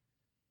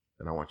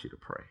 and I want you to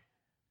pray.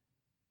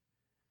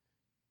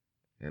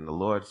 And the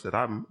Lord said,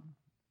 I'm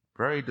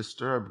very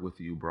disturbed with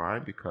you,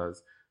 Brian,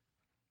 because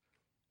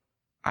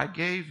I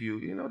gave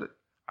you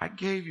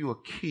a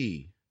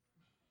key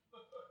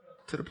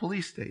to the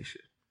police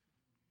station.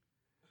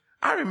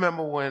 I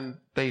remember when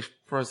they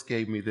first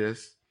gave me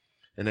this,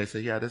 and they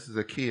said, yeah, this is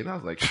a key. And I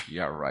was like,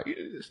 yeah, right.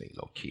 This ain't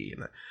no key.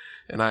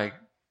 And I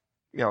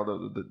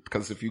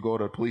because if you go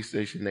to a police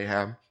station, they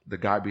have the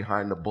guy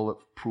behind the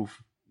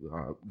bulletproof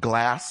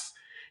glass,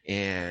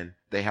 and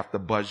they have to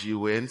buzz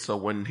you in. So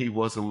when he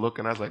wasn't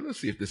looking, I was like, let's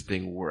see if this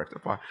thing works.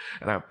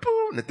 And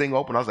boom, the thing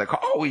opened. I was like,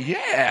 oh,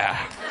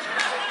 yeah.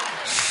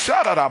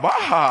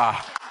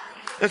 Shadadabaha.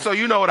 And so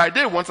you know what I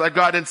did? Once I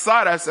got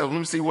inside, I said, let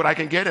me see what I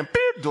can get. And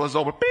beep, doors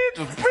open. Beep,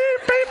 beep,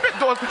 beep,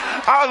 doors.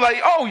 I was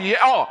like, oh, yeah.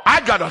 Oh, I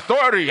got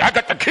authority. I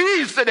got the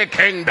keys to the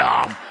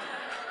kingdom.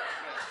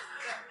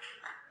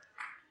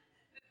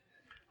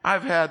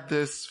 I've had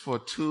this for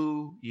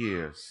 2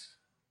 years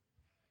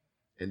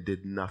and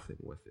did nothing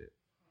with it.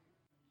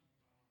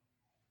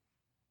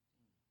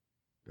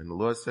 And the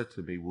Lord said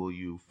to me, will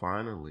you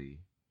finally,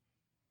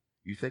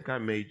 you think I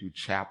made you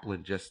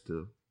chaplain just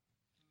to,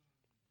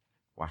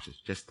 watch this,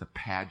 just to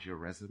pad your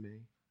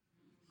resume?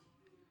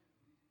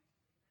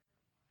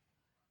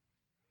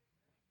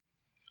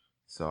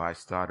 So I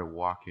started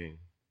walking,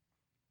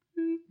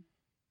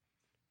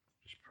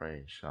 just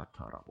praying, I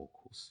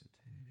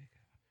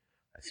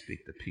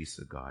speak the peace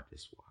of God,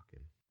 just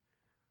walking,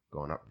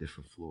 going up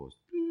different floors.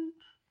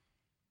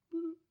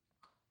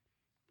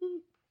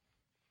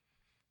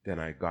 Then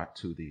I got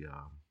to the,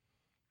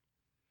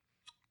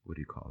 what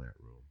do you call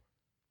that room?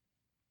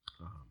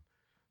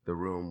 The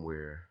room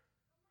where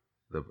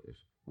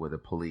the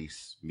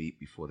police meet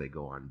before they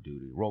go on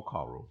duty. Roll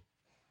call room.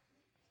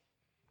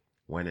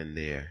 Went in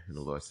there, and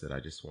the Lord said,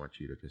 I just want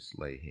you to just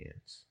lay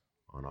hands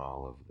on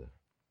all of the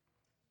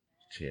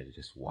chairs,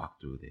 just walk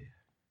through there.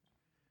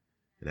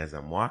 And as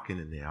I'm walking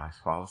in there,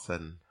 all of a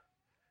sudden,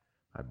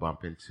 I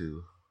bump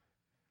into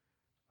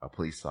a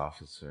police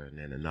officer and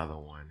then another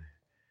one.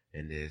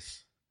 And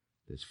there's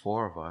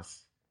 4 of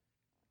us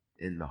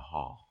in the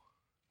hall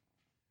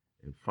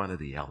in front of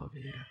the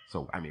elevator.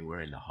 So,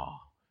 we're in the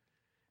hall.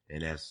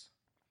 And as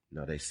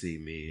they see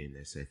me and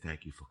they say,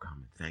 thank you for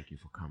coming. Thank you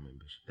for coming,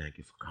 Bishop. Thank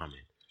you for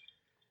coming.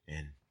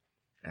 And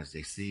as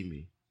they see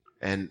me,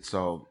 and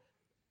so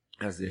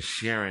as they're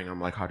sharing,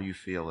 I'm like, how do you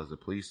feel as a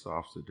police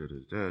officer?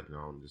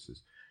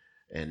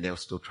 And they're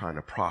still trying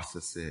to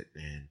process it.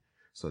 And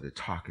so they're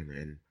talking,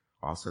 and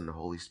all of a sudden the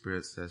Holy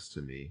Spirit says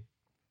to me,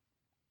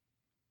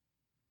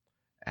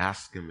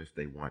 ask them if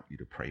they want you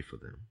to pray for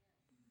them.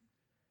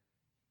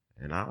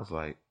 And I was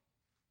like,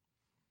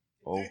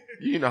 oh,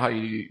 you know how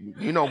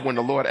you know when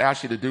the Lord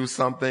asks you to do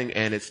something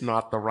and it's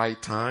not the right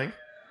time?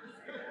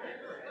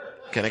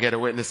 Can I get a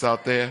witness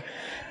out there?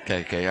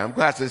 Okay. I'm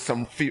glad there's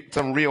some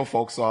real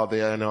folks out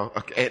there,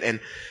 Okay.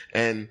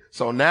 And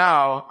so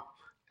now,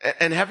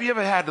 and have you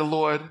ever had the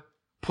Lord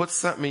put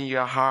something in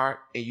your heart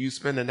and you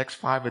spend the next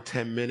 5 or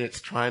 10 minutes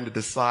trying to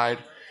decide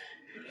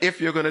if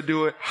you're going to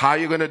do it, how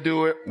you're going to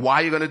do it, why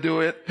you're going to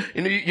do it?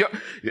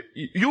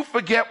 You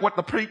forget what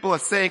the people are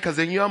saying, because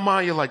in your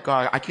mind, you're like,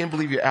 God, I can't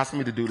believe you're asking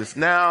me to do this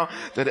now.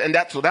 And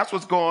that's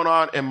what's going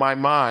on in my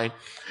mind.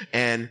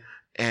 And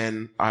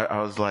I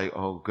was like,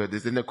 oh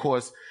goodness. And of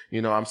course,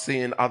 I'm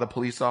seeing other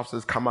police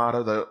officers come out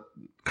of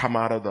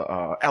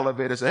the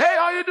elevator, say, hey,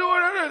 how you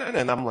doing?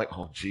 And I'm like,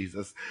 oh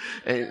Jesus.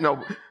 And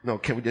no,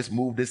 can we just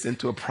move this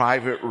into a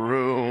private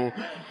room?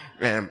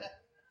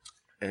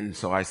 And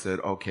so I said,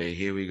 okay,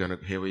 here we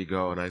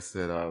go. And I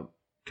said,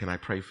 can I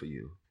pray for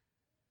you?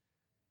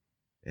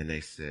 And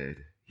they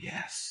said,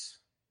 yes.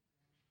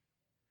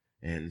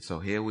 And so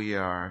here we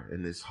are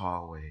in this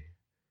hallway.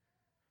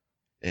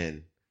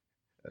 And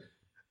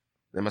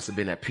they must have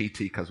been at PT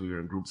because we were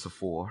in groups of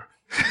 4.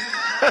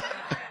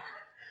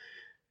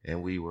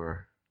 And we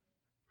were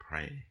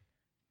praying.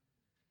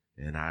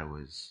 And I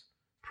was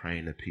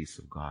praying the peace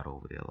of God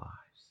over their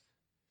lives.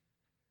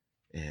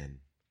 And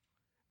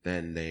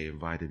then they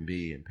invited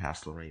me and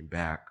Pastor Lorraine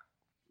back,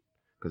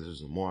 because it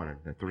was in the morning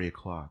at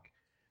 3:00.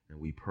 And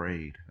we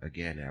prayed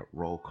again at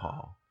roll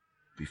call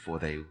before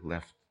they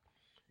left.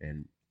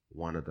 And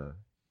one of the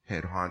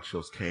head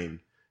honchos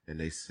came and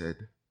they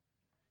said,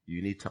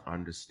 you need to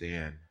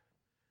understand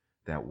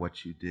that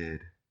what you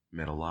did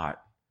meant a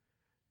lot.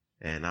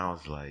 And I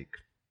was like,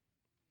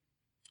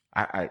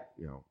 I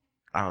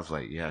was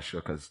like, yeah,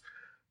 sure. Because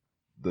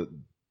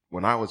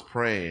when I was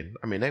praying,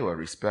 I mean, they were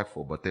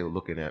respectful, but they were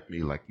looking at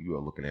me like you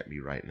are looking at me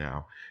right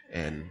now.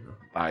 And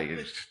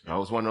I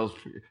was one of those.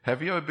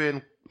 Have you ever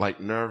been like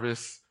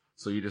nervous?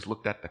 So you just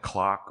looked at the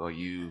clock, or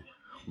you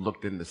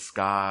looked in the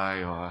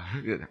sky,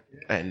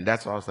 and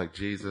that's why I was like,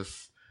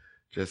 Jesus,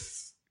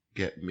 just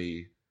get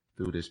me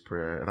through this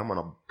prayer. And I'm going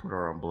to put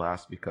her on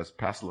blast because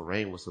Pastor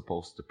Lorraine was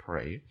supposed to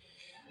pray.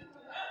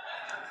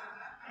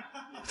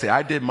 See,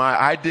 I did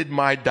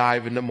my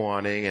dive in the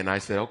morning, and I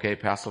said, okay,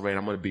 Pastor Lorraine,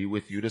 I'm going to be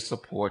with you to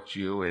support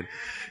you.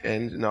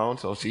 And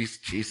so she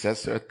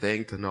says her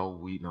thing to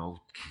we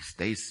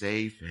stay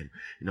safe, and,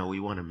 we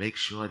want to make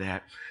sure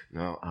that,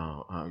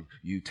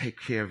 you take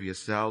care of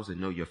yourselves,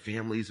 and your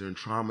families are in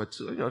trauma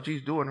too.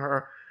 She's doing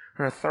her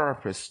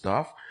therapist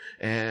stuff.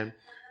 And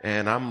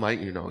I'm like,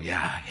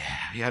 yeah.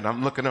 And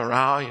I'm looking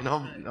around,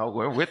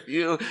 we're with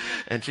you.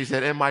 And she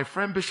said, and my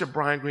friend Bishop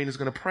Brian Green is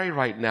going to pray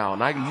right now.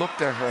 And I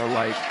looked at her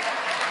like,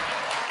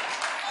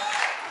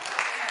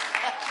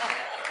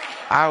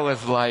 I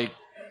was like,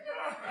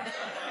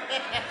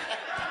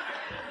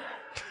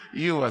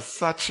 you are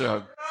such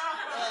a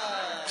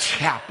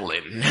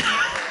chaplain.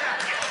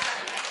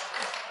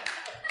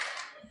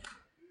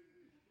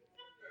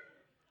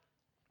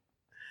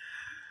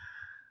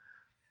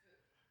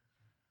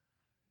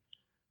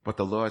 But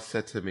the Lord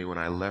said to me when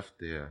I left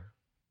there,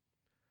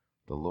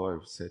 the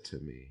Lord said to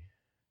me,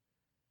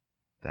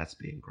 that's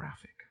being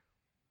graphic.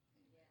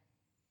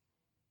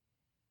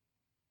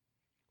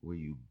 Where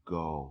you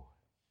go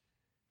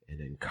and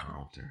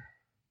encounter,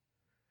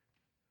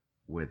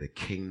 where the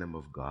kingdom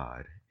of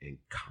God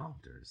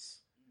encounters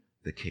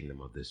the kingdom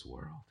of this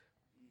world.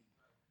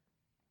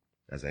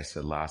 As I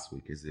said last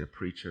week, is there a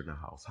preacher in the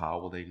house? How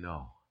will they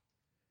know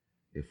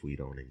if we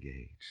don't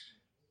engage?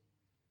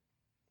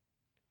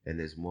 And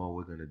there's more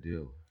we're going to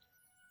do.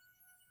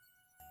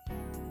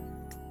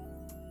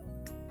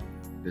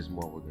 There's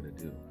more we're going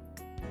to do.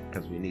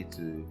 Because we need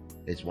to,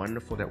 it's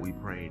wonderful that we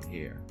prayed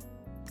here,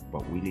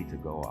 but we need to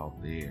go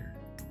out there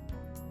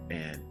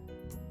and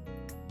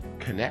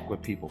connect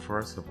with people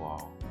first of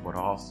all, but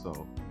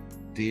also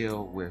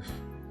deal with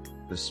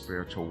the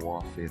spiritual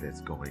warfare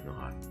that's going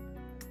on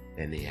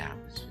in the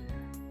atmosphere.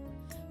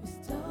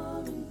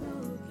 Restoring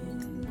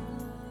broken